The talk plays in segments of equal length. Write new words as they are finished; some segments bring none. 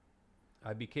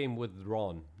I became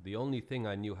withdrawn. The only thing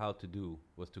I knew how to do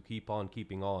was to keep on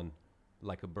keeping on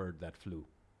like a bird that flew.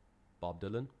 Bob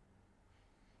Dylan?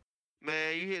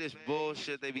 Man, you hear this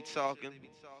bullshit they be talking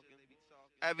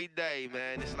every day,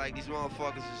 man. It's like these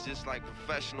motherfuckers is just like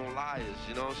professional liars,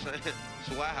 you know what I'm saying?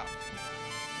 It's wild.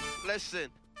 Listen.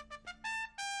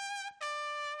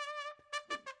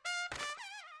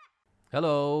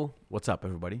 Hello. What's up,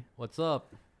 everybody? What's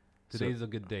up? Today's a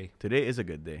good day. Today is a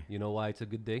good day. You know why it's a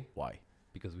good day? Why?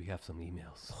 Because we have some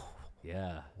emails.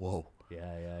 Yeah. Whoa.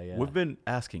 Yeah. We've been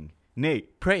asking, nay,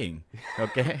 praying,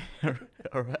 okay?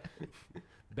 All right.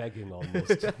 Begging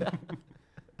almost.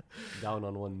 Down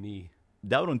on one knee.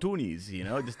 Down on two knees,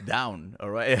 just down, all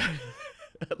right?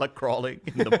 Like crawling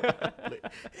in the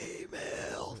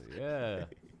emails. Yeah.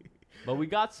 But we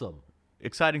got some.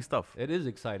 Exciting stuff. It is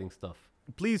exciting stuff.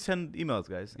 Please send emails,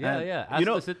 guys. Yeah, And, yeah. Ask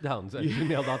the sit-downs at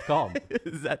gmail.com.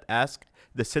 Is that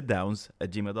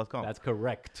askthesitdowns@gmail.com? That's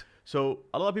correct. So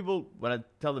a lot of people, when I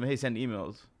tell them, hey, send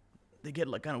emails, they get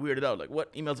like kind of weirded out. Like,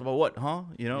 what? Emails about what, huh?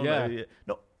 Yeah.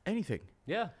 No, anything.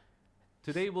 Yeah.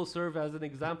 Today will serve as an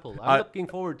example. I'm looking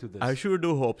forward to this. I sure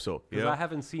do hope so. Because I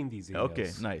haven't seen these emails.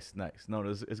 Okay, nice. No,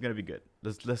 it's gonna be good.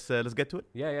 Let's get to it.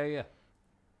 Yeah.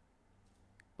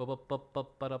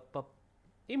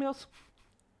 Emails.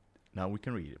 Now we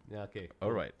can read it. Yeah, okay.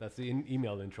 All right. That's the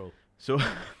email intro. So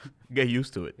get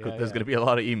used to it. 'Cause there's gonna be a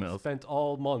lot of emails. Spent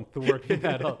all month working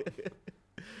that up.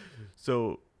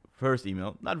 So first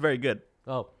email, not very good,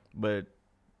 Oh, but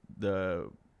the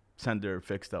sender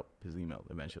fixed up his email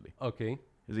eventually. okay.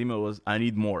 His email was, "I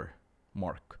need more,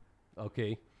 Mark."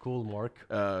 Okay, cool, Mark.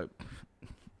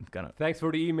 Kind of. Thanks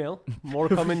for the email. More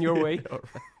coming your way All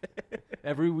right.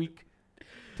 every week.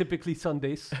 Typically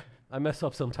Sundays. I mess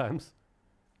up sometimes.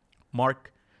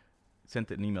 Mark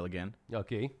sent an email again.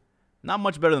 Okay, Not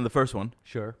much better than the first one,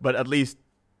 sure. but at least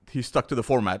he stuck to the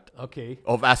format Okay.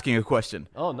 of asking a question.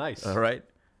 Oh, nice. All right.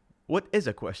 What is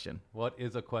a question? What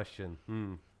is a question?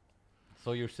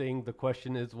 So you're saying the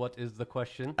question is, what is the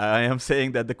question? I am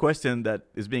saying that the question that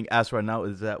is being asked right now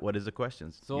is that what is the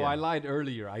question? So Yeah. I lied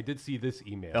earlier. I did see this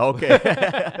email. Okay.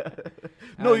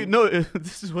 No,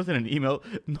 this wasn't an email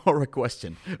nor a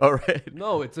question. All right.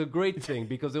 No, it's a great thing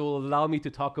because it will allow me to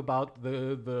talk about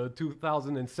the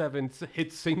 2007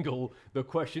 hit single, The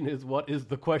Question Is What Is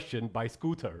the Question by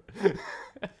Scooter.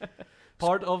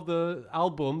 Part of the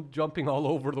album Jumping All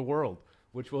Over the World,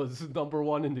 which was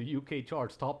 #1 in the UK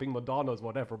charts, topping Madonna's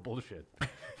whatever bullshit.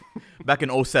 Back in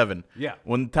 07. Yeah.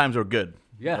 When times were good.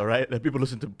 Yeah. All right. That people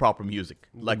listen to proper music.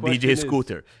 Like question DJ is-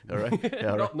 Scooter. All right.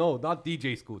 Yeah, all right. No, not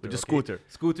DJ Scooter. Just okay? Scooter.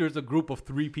 Scooter is a group of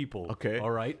 3 people. Okay.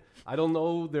 All right. I don't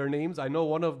know their names. I know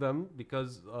one of them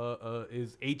because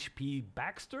is HP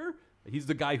Baxter. He's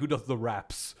the guy who does the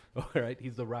raps. All right.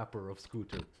 He's the rapper of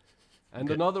Scooter. And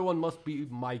Okay. another one must be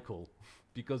Michael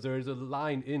because there is a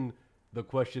line in The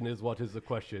Question Is What Is the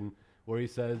Question where he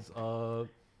says,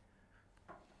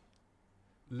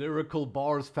 lyrical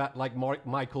bars fat like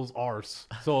Michael's arse.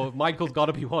 So Michael's got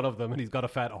to be one of them, and he's got a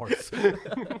fat arse.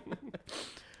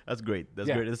 That's great. That's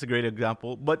Yeah. great. That's a great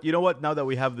example. But you know what? Now that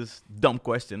we have this dumb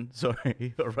question,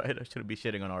 sorry, all right, I shouldn't be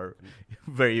shitting on our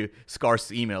very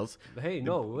scarce emails. Hey,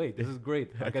 no, wait, this is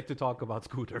great. I get to talk about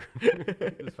Scooter.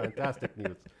 It's fantastic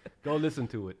news. Go listen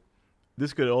to it.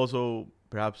 This could also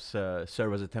perhaps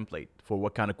serve as a template for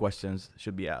what kind of questions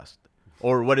should be asked.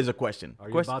 Or what is a question? Are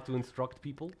you about to instruct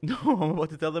people? No, I'm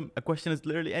about to tell them a question is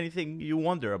literally anything you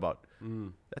wonder about.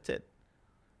 That's it.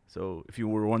 So if you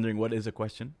were wondering what is a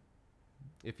question,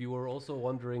 If you were also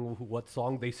wondering what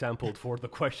song they sampled for The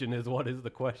Question Is What Is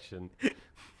the Question,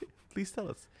 please tell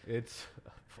us. it's,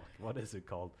 what is it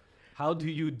called? How Do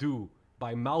You Do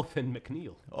by Mouth and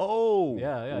McNeil. Oh,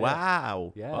 Yeah.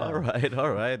 wow. Yeah.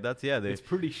 All right. That's, yeah. It's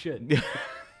pretty shit.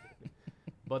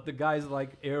 But the guy's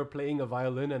like air playing a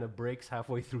violin and it breaks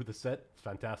halfway through the set. It's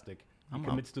fantastic. He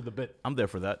commits to the bit. I'm there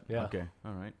for that. Yeah. Okay.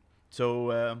 All right.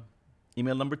 So,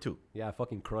 email number 2. Yeah, I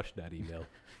fucking crushed that email.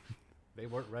 They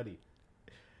weren't ready.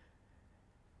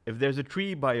 If there's a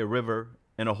tree by a river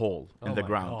in a hole in the my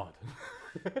ground, God.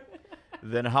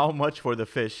 then how much for the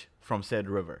fish from said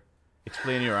river?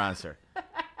 Explain your answer.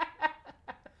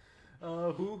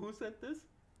 Who sent this?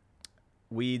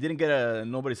 We didn't get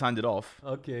nobody signed it off,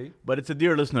 Okay. but it's a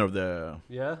dear listener of the,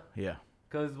 Yeah? yeah.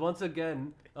 Because once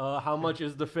again, how much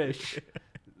is the fish?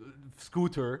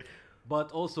 Scooter.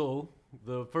 But also,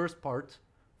 the first part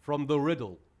from the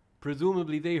riddle.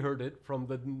 Presumably they heard it from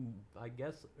the, I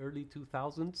guess, early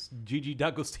 2000s. Gigi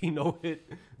D'Agostino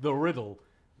hit The Riddle,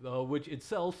 which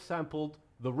itself sampled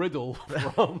The Riddle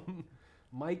from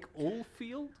Mike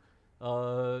Oldfield.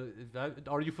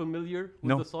 Are you familiar with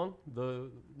No. the song?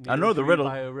 I know the Tree riddle.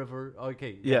 by a river.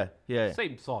 Okay. Yeah.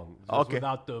 Same song, just Okay.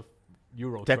 without the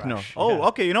Euro Techno. trash. Oh, Yeah.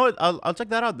 okay. You know what? I'll check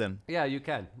that out then. Yeah, you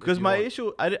can. if Because you my want.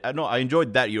 issue, I know I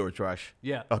enjoyed that Eurotrash.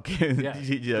 Yeah. Okay,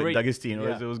 Yeah, great. D'Agostino,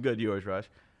 Yeah. it was good Eurotrash,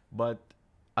 but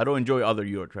I don't enjoy other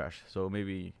Eurotrash. So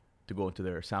maybe to go into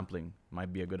their sampling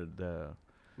might be a good.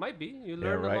 Might be. You Yeah,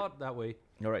 learn right. a lot that way.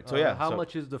 All right. So yeah. How so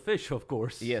much is the fish? Of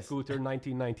course. Yes. Scooter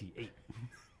 1998.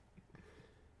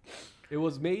 It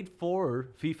was made for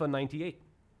FIFA 98.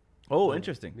 Oh, So,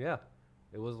 interesting. Yeah.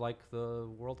 It was like the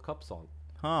World Cup song.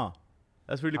 Huh.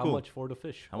 That's really How cool. much for the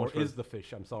fish? How or much for- is the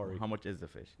fish? I'm sorry. How much is the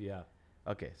fish? Yeah.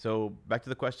 Okay. So back to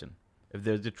the question: if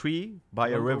there's a tree by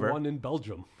a Number river, 1 in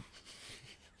Belgium.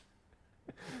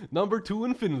 Number 2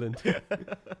 in Finland.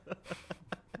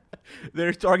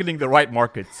 they're targeting the right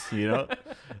markets. You know,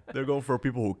 they're going for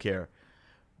people who care.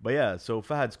 But yeah. So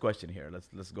Fahad's question here.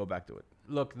 Let's go back to it.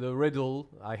 Look, the riddle,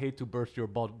 I hate to burst your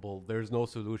bubble. There's no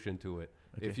solution to it.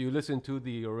 Okay. If you listen to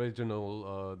the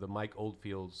original, the Mike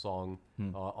Oldfield song,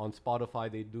 on Spotify,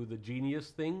 they do the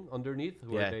genius thing underneath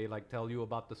where Yeah. they like tell you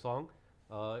about the song.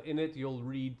 In it, you'll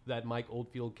read that Mike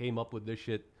Oldfield came up with this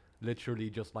shit literally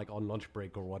just like on lunch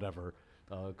break or whatever,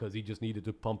 because he just needed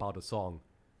to pump out a song.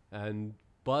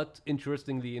 But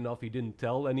interestingly enough, he didn't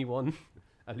tell anyone,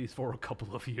 at least for a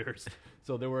couple of years.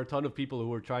 So there were a ton of people who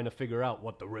were trying to figure out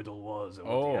what the riddle was and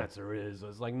what Oh. the answer is.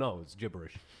 It's like, no, it's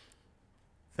gibberish.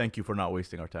 Thank you for not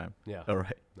wasting our time. Yeah. All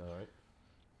right. All right.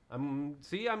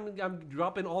 I'm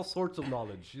dropping all sorts of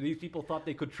knowledge. These people thought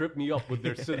they could trip me up with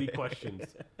their silly questions.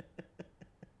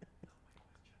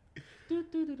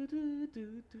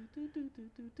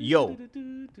 Yo,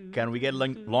 can we get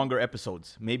longer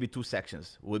episodes? Maybe 2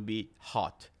 sections would be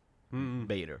hot.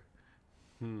 Bader.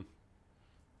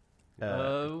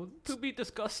 To be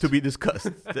discussed. To be discussed.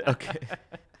 Okay.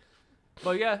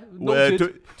 But yeah, no Well,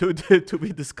 jit. to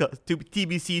be discussed. To be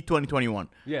TBC 2021.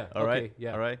 Yeah. All right. Okay,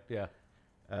 yeah. All right. Yeah.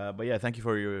 But yeah, thank you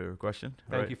for your question.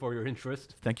 All Thank right. you for your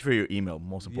interest. Thank you for your email,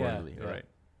 most Yeah, importantly. yeah. All right.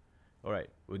 All right.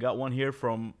 We got one here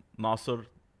from Nasser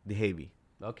Dehavi.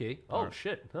 Okay. Oh Alright.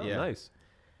 shit. Oh, Yeah. nice.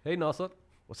 Hey Nasser.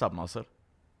 What's up, Nasser?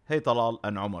 Hey, Talal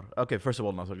and Omar. Okay, first of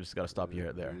all, Nasser, just got to stop you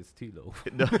there. It's Tilo.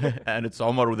 And it's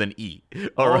Omar with an E.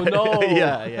 All Oh, right. no.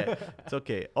 yeah. It's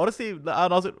okay. Honestly,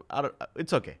 Nasser,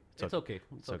 it's okay. It's okay.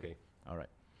 It's okay. All right.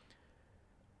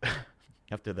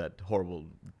 After that horrible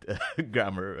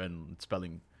grammar and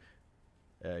spelling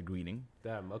greeting,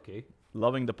 Damn. Okay.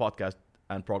 loving the podcast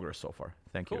and progress so far.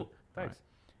 Thank you. Cool. Thanks.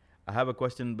 Alright. I have a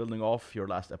question building off your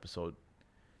last episode.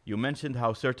 You mentioned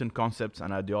how certain concepts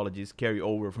and ideologies carry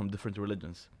over from different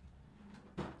religions.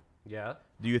 Yeah.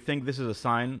 Do you think this is a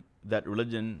sign that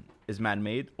religion is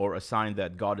man-made or a sign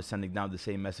that God is sending down the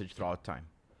same message throughout time?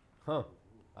 Huh.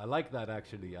 I like that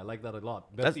actually. I like that a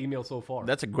lot. Best That's- email so far.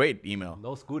 That's a great email.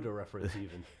 No Scooter reference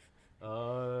even.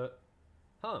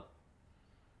 Huh.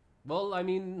 Well, I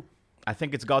mean, I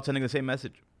think it's God sending the same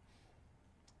message.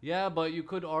 yeah, but you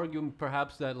could argue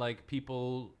perhaps that like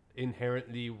people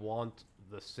inherently want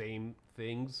the same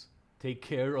things, take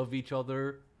care of each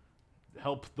other,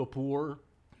 help the poor,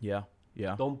 Yeah.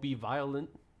 don't be violent,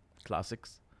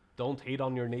 Classics. don't hate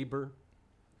on your neighbor.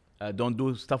 Don't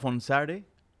do stuff on Saturday.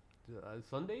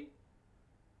 Sunday?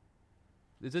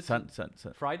 Is it Sun.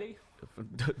 Friday?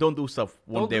 Don't do stuff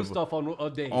one Don't day do stuff on a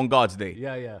day. on God's day.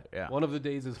 Yeah. Yeah. One of the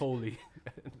days is holy,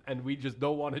 and we just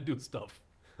don't want to do stuff.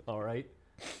 All right.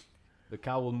 The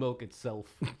cow will milk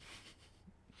itself.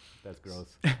 That's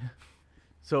gross.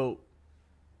 So,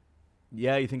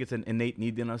 yeah, you think it's an innate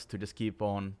need in us to just keep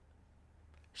on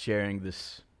sharing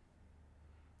this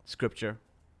scripture?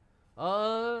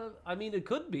 I mean, it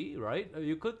could be, right?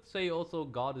 You could say also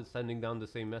God is sending down the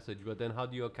same message, but then how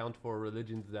do you account for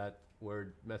religions that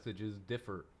where messages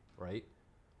differ, right?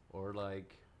 Or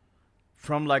like,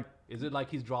 From like, is it like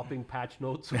he's dropping patch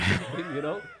notes or something, you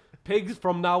know? Pigs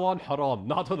from now on, haram,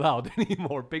 not allowed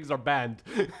anymore. Pigs are banned.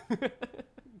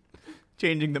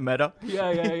 changing the meta.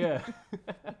 Yeah.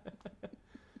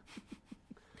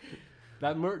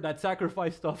 That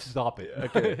sacrifice stuff, stop it.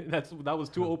 Okay. That was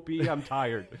too OP. I'm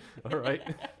tired. All right.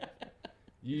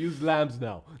 You use lambs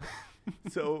now.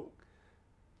 So,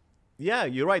 yeah,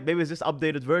 you're right. Maybe it's just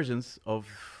updated versions of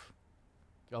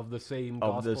Of the same the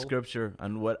gospel. scripture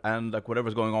and like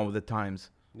whatever's going on with the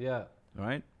times, Yeah.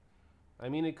 right? I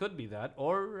mean, it could be that.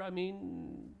 Or, I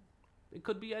mean, it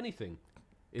could be anything.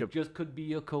 It Could- just could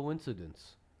be a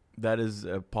coincidence. That is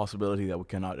a possibility that we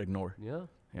cannot ignore. Yeah.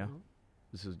 Yeah. Mhm.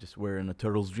 This is just we're in a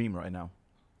turtle's dream right now.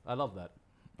 I love that.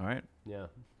 All right. Yeah.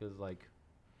 Because, like,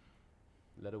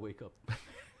 let it wake up.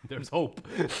 There's hope.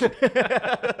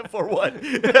 For what? What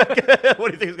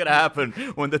do you think is going to happen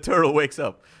when the turtle wakes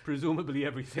up? Presumably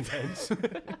everything ends.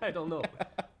 I don't know.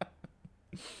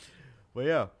 But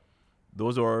yeah,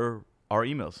 those are our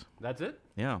emails. That's it?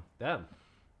 Yeah. Damn.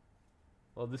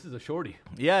 Well, this is a shorty.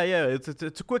 Yeah, it's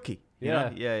a quickie. you Yeah.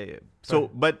 know? Yeah. So,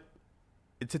 but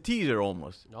it's a teaser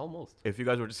almost. Almost. If you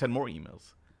guys were to send more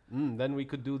emails. Then we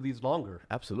could do these longer.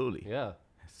 Absolutely. Yeah.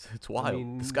 It's wild.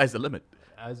 mean- The sky's the limit.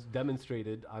 As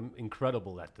demonstrated, I'm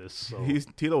incredible at this. So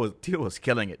Tito was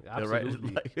killing it.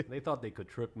 absolutely. Right? Like, They thought they could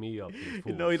trip me up. These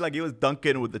you know, fools. he was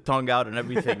dunking with the tongue out and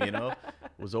everything, It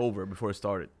was over before it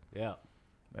started. Yeah.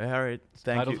 All right.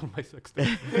 Thank Title you. of my sex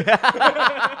tape.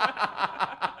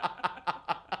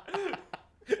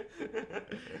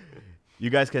 You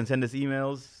guys can send us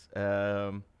emails.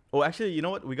 Actually, you know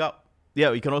what?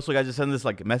 You can also guys just send us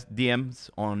like DMs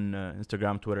on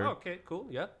Instagram, Twitter, Okay, cool.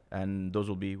 Yeah. and those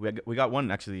will be. We got one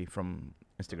actually from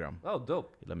Instagram. Oh,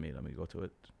 dope. Let me go to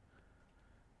it.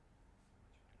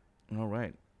 All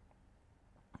right.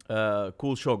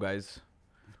 Cool show, guys.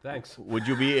 Thanks. Would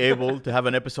you be able to have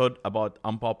an episode about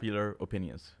unpopular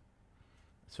opinions?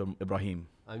 It's from Ibrahim.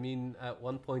 I mean, at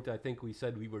one point, I think we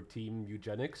said we were team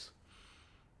eugenics.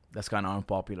 That's kind of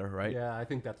unpopular, right? Yeah, I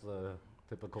think that's a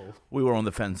typical. We were on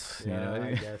the fence. Yeah,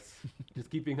 I guess. Just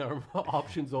keeping our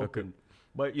options open.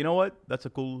 But you know what? That's a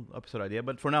cool episode idea.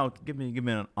 But for now, give me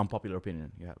an unpopular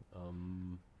opinion you have.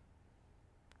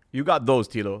 You got those,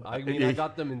 Tilo. I mean, I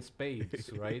got them in spades,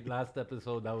 right? Last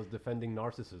episode, I was defending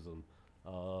narcissism.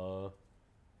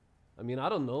 I mean, I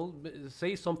don't know.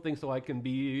 Say something so I can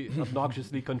be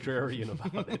obnoxiously contrarian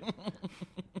about it.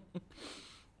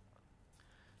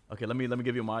 Okay, let me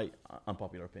give you my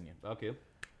unpopular opinion. Okay.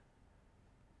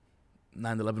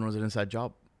 9/11 was an inside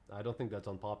job. I don't think that's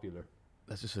unpopular.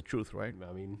 That's just the truth, right?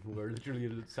 I mean, we're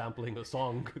literally sampling a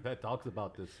song that talks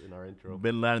about this in our intro.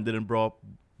 Bin Laden didn't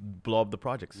blow up the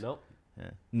projects. No. Yeah.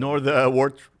 Nor the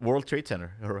World Trade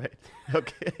Center. All right.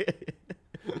 Okay.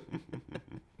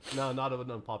 No, not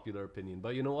an unpopular opinion.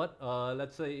 But you know what?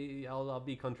 Let's say I'll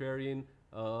be contrarian.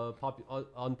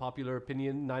 Unpopular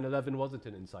opinion, 9/11 wasn't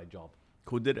an inside job.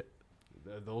 Who did it?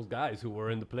 Those guys who were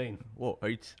in the plane. Whoa, are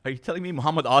you telling me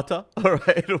Muhammad Atta? All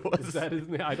right. Is that his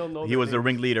name? I don't know. He was the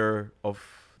ringleader of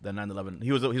the 9/11.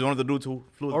 He's one of the dudes who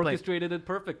flew the plane. Orchestrated it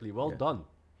perfectly. Well done.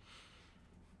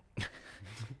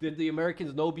 Did the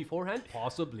Americans know beforehand?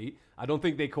 Possibly. I don't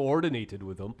think they coordinated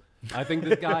with them. I think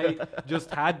this guy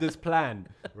just had this plan,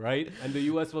 right? And the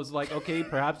U.S. was like, okay,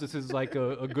 perhaps this is like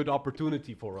a good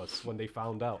opportunity for us when they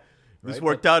found out. This right?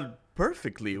 worked out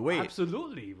perfectly. Wait.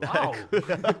 Absolutely. Wow.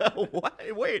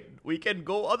 Wait, we can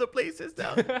go other places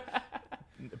now.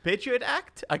 Patriot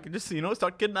Act? I can just,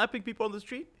 start kidnapping people on the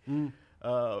street?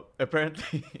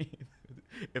 Apparently,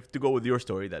 if to go with your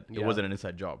story, that it wasn't an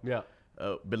inside job. Yeah.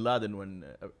 Bin Laden, when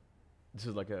this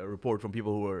is like a report from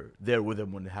people who were there with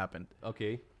him when it happened.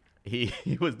 Okay. He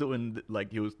was doing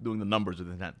the numbers with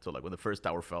his hand. So like when the first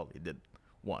tower fell, he did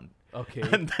 1. Okay.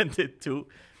 And then did 2.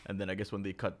 And then I guess when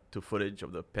they cut to footage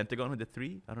of the Pentagon, he did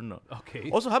 3. I don't know. Okay.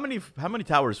 Also, how many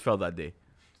towers fell that day?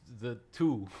 The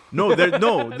 2. No,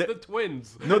 The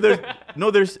twins.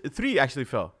 there's 3 actually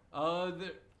fell.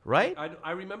 Right?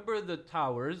 I remember the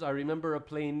towers. I remember a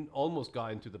plane almost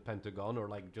got into the Pentagon, or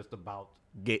like just about.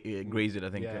 Grazed it,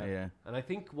 I think. Yeah. And I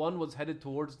think one was headed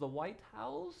towards the White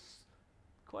House?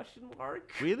 Question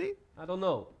mark? Really? I don't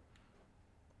know.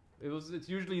 It's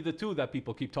usually the 2 that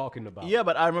people keep talking about. Yeah,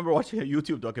 but I remember watching a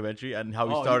YouTube documentary and how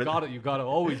he started. You gotta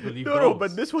always believe No,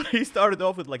 but this one he started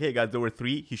off with like, hey guys, there were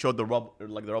 3. He showed the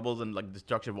rubbles and like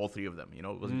destruction of all 3 of them. It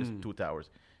wasn't just 2 towers.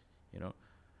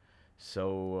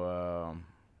 So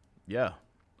yeah,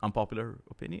 unpopular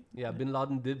opinion. Yeah, Bin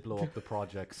Laden did blow up the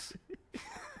projects.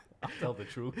 I'll tell the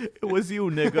truth. It was you,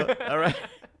 nigga. All right.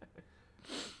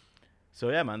 So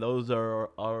yeah, man, those are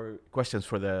our questions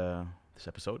for this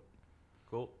episode.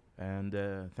 Cool. And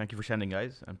thank you for sending,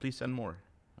 guys, and please send more.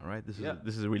 All right, this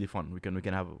is really fun. We can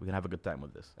have a good time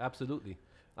with this. Absolutely,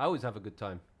 I always have a good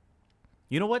time.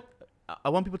 You know what? I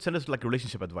want people to send us like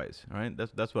relationship advice. All right,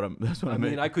 that's what I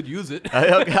mean, I could use it.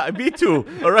 Okay, me too.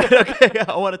 All right, okay.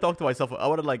 I want to talk to myself. I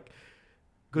want to like.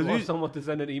 You want someone to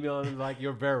send an email and like,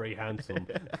 you're very handsome.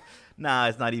 Nah,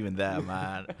 it's not even that,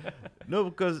 man. No,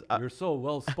 because you're so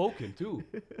well spoken too.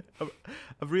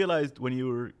 I've realized when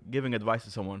you're giving advice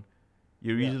to someone,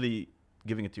 you're usually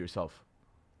giving it to yourself.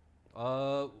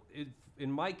 In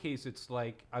my case, it's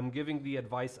like I'm giving the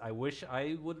advice I wish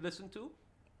I would listen to.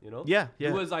 Yeah.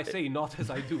 Do as I say, not as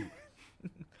I do.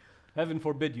 Heaven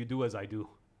forbid you do as I do.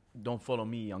 Don't follow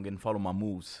me, youngin. Follow my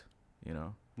moves.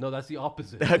 No, that's the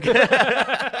opposite.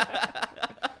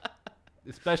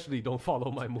 Especially don't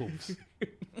follow my moves.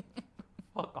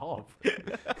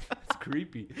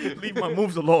 creepy. Leave my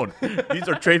moves alone. These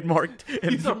are trademarked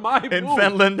These are my in moves.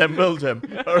 Finland and Belgium.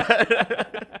 All right.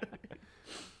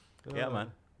 Yeah,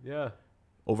 man. Yeah.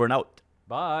 Over and out.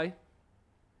 Bye.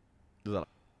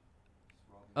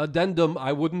 Addendum,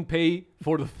 I wouldn't pay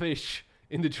for the fish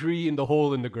in the tree in the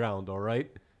hole in the ground, all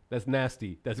right? That's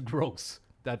nasty. That's gross.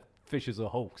 That fish is a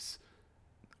hoax.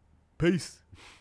 Peace.